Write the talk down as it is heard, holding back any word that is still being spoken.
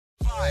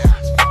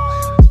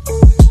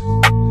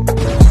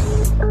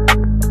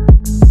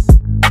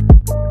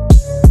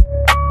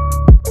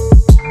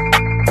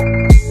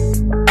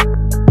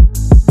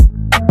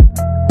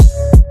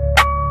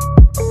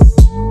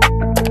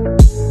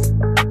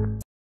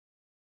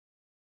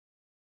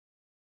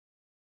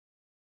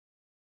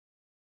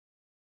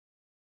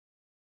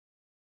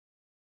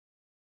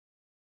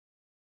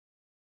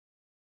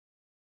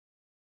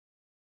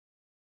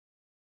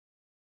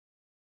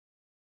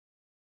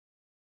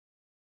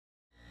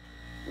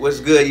What's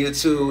good,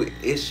 YouTube?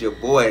 It's your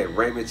boy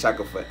Raymond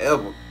Taco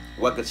Forever.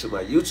 Welcome to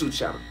my YouTube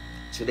channel.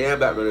 Today I'm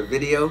about to do a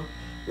video.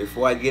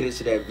 Before I get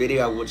into that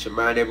video, I want to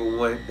remind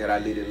everyone that I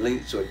leave a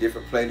link to a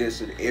different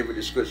playlist in every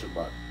description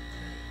box.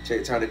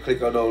 Take time to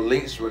click on those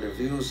links, run the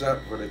views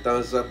up, run the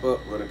thumbs up,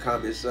 run the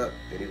comments up,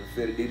 and if you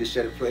feel the need to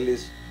share the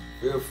playlist,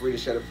 feel free to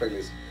share the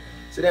playlist.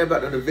 Today I'm about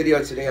to do the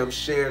video. Today I'm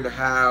sharing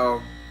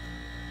how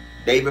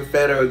David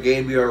Fetter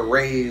gave me a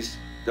raise.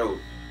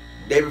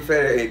 David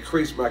Fetter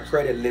increased my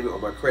credit limit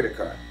on my credit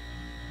card.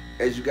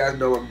 As you guys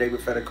know, I'm David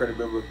Fetter credit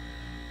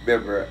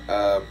member.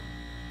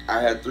 I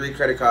had 3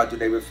 credit cards through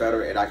David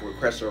Fetter, and I can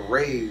request a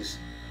raise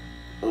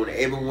on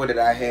every one that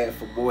I had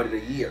for more than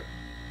a year.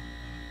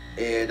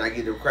 And I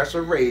can request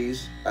a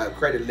raise,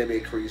 credit limit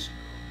increase,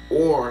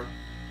 or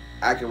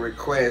I can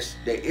request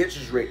the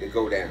interest rate to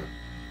go down.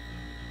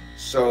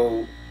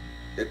 So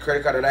the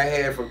credit card that I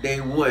had from day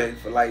one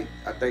for like,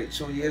 I think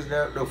 2 years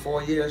now, no,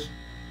 4 years,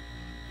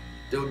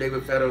 through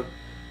David Fetter,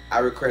 I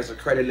request a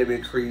credit limit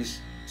increase.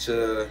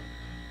 To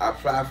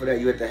apply for that,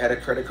 you have to have a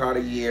credit card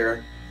a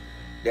year.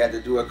 They have to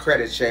do a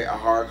credit check, a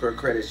hardcore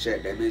credit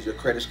check. That means your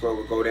credit score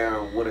will go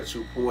down 1 or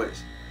 2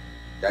 points.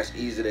 That's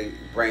easy to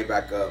bring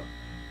back up.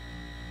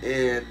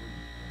 And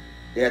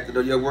they have to know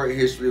your work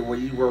history, where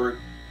you work,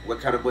 what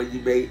kind of money you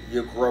made,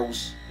 your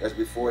gross, that's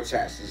before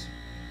taxes.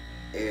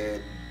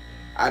 And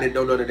I didn't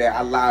know none of that.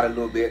 I lied a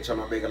little bit, trying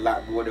to make a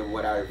lot more than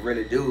what I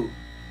really do.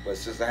 But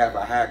since I have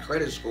a high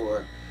credit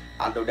score,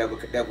 I know that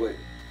would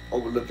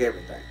overlook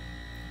everything.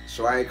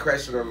 So I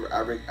requested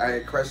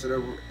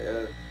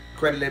a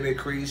credit limit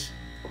increase.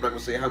 I'm not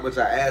gonna say how much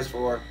I asked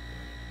for,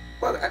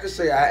 but I can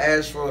say I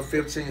asked for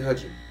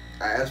 $1,500.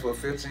 I asked for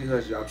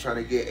 $1,500. I'm trying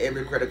to get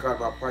every credit card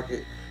in my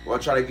pocket. Well,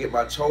 I'm trying to get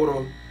my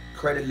total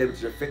credit limit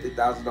to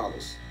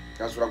 $50,000.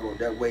 That's what I'm going.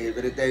 That way, if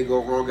anything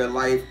go wrong in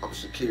life, I'm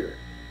secure.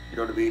 You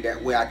know what I mean?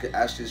 That way, I can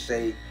actually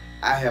say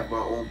I have my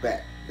own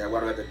back. That way, I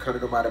don't have to come to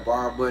nobody to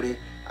borrow money.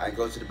 I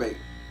go to the bank.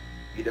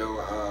 You know,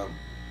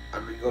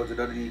 I'm gonna go to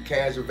none of these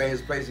cash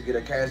advance places to get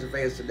a cash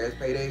advance the next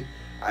payday.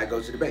 I go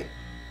to the bank.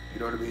 You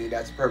know what I mean?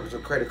 That's the purpose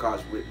of credit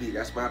cards with me.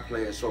 That's my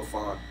plan so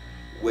far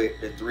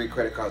with the 3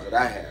 credit cards that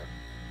I have.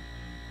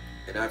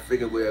 And I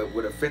figure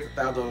with a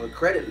 $50,000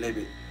 credit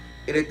limit,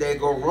 anything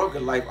go wrong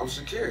in life, I'm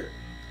secure.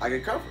 I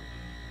can cover.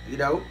 You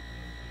know?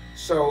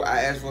 So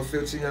I asked for a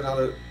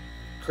 $1,500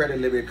 credit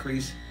limit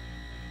increase,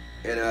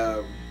 and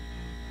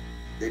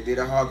they did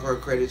a hardcore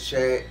credit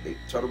check. They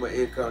told them my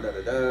income,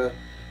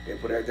 They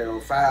put everything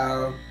on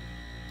file.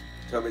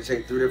 Told me to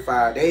take 3 to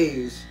 5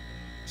 days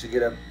to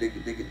get up. They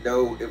could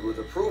know if it was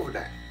approved or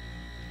not.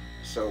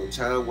 So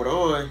time went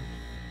on.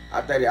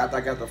 I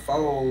got the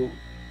phone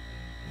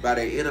by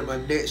the end of my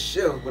next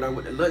shift when I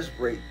went to lunch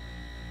break.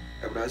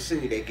 And when I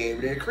seen they gave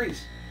me the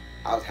increase,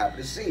 I was happy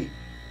to see.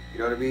 You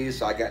know what I mean?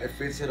 So I got the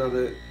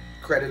 $1,500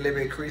 credit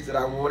limit increase that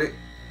I wanted,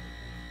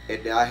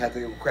 and now I have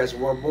to request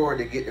one more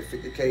to get the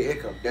 $50K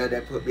income. Now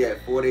that put me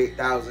at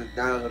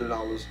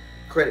 $48,900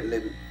 credit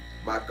limit.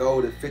 My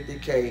goal is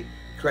 $50K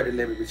credit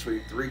limit between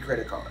 3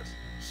 credit cards.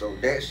 So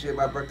next year,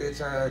 my birthday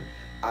time,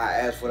 I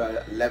asked for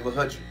the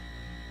 $1,100.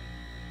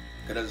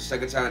 Because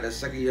that's the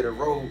second year in a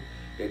row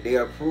that they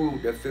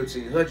approved the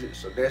 $1,500.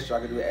 So next year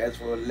I can do ask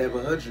for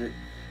 $1,100, and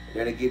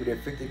then they give me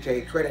the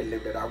 $50K credit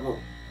limit that I want,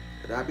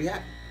 and I'll be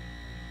happy.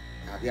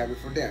 I'll be happy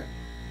from there.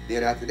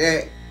 Then after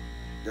that,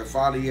 the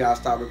following year I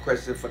start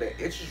requesting for the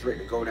interest rate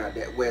to go down.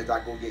 That way, if I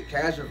go get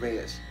cash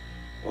advance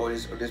on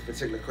this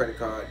particular credit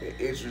card, the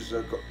interest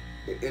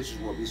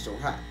won't be so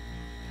high.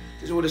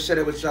 Just want to share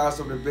that with y'all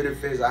some of the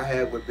benefits I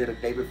have with being a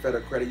David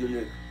Fetter Credit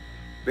Union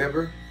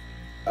member.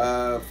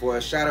 For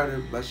a shout out,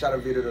 my shout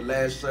out video the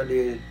last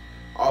Sunday in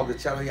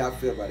August. Tell me how y'all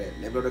feel about that.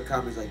 Let me know in the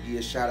comments. I give you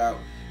a shout out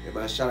in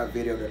my shout out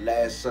video the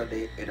last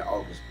Sunday in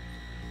August.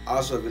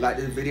 Also, if you like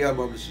this video,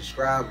 remember to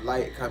subscribe,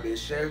 like, comment, and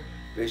share.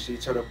 Make sure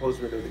you turn on post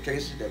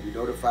notifications that be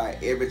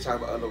notified every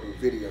time I upload a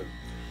video.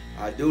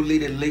 I do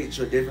leave a link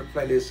to a different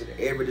playlist in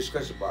every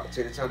description box.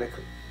 Take the time to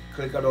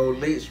click on those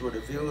links, run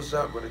the views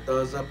up, run the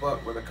thumbs up,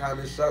 run the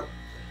comments up.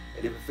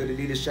 And if you feel the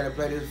need to share the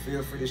playlist,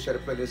 feel free to share the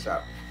playlist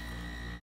out.